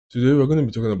Today we're going to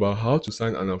be talking about how to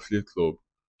sign an affiliate club,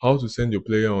 how to send your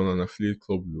player on an affiliate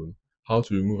club loan, how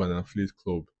to remove an affiliate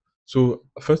club. So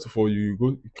first of all, you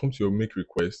come to your make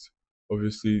request.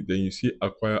 Obviously, then you see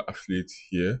acquire affiliate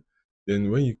here.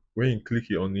 Then when you click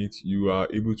it on it, you are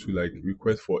able to like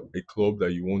request for a club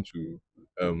that you want to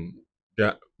um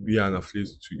get be an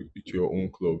affiliate to your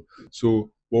own club. So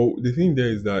well the thing there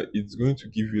is that it's going to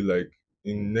give you like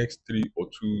in next 3 or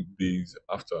 2 days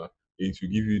after it will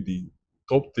give you the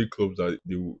top three clubs that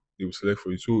they will select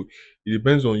for you. So it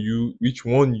depends on you which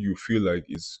one you feel like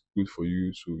is good for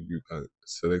you, so you can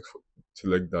select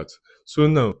that. So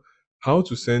now, how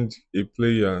to send a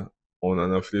player on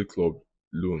an affiliate club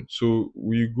loan? So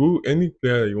we go any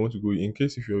player that you want to go in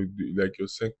case if you're like your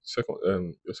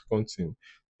second team.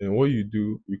 Then what you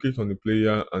do, you click on the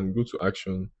player and go to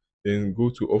action, then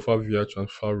go to offer via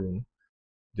transfer room,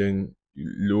 then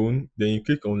loan, then you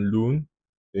click on loan,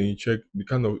 then you check the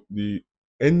kind of the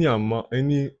any amount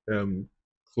any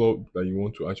club that you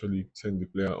want to actually send the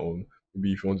player on.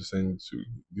 Maybe if you want to send to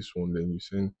this one, then you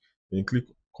send, then you click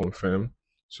confirm.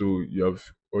 So you have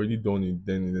already done it.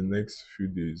 Then in the next few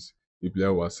days, the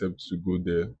player will accept to go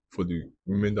there for the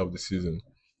remainder of the season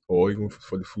or even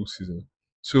for the full season.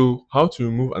 So how to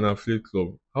remove an affiliate club?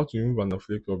 How to remove an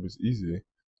affiliate club is easy.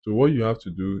 So what you have to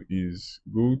do is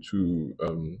go to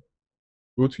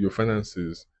your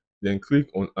finances, then click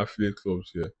on affiliate clubs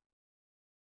here.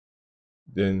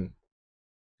 Then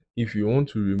if you want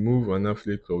to remove an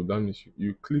affiliate club, that means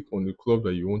you click on the club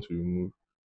that you want to remove.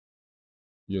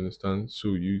 You understand?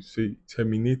 So you say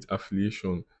terminate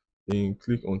affiliation, then you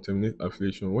click on terminate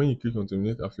affiliation. When you click on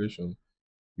terminate affiliation,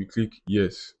 you click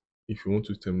yes if you want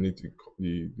to terminate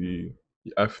the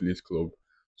affiliate club.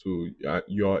 So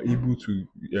you are able to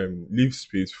leave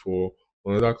space for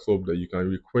another club that you can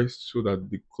request so that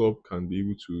the club can be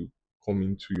able to come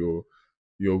into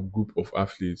your group of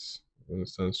athletes. You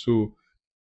understand? So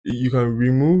you can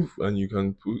remove and you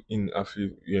can put in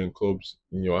affiliate clubs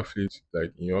in your affiliate,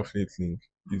 like in your affiliate link.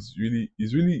 It's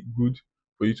really good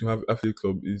for you to have affiliate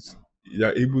club. Is you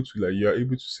are able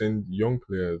to send young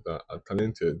players that are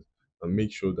talented and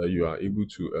make sure that you are able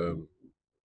to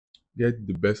get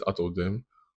the best out of them.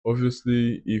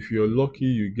 Obviously, if you're lucky,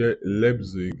 you get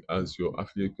Leipzig as your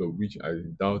affiliate club, which I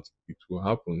doubt it will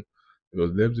happen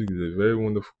because Leipzig is a very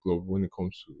wonderful club when it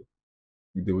comes to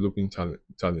developing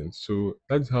talent. So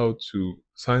that's how to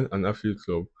sign an affiliate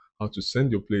club, how to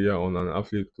send your player on an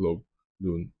affiliate club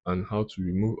loan, and how to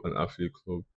remove an affiliate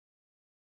club.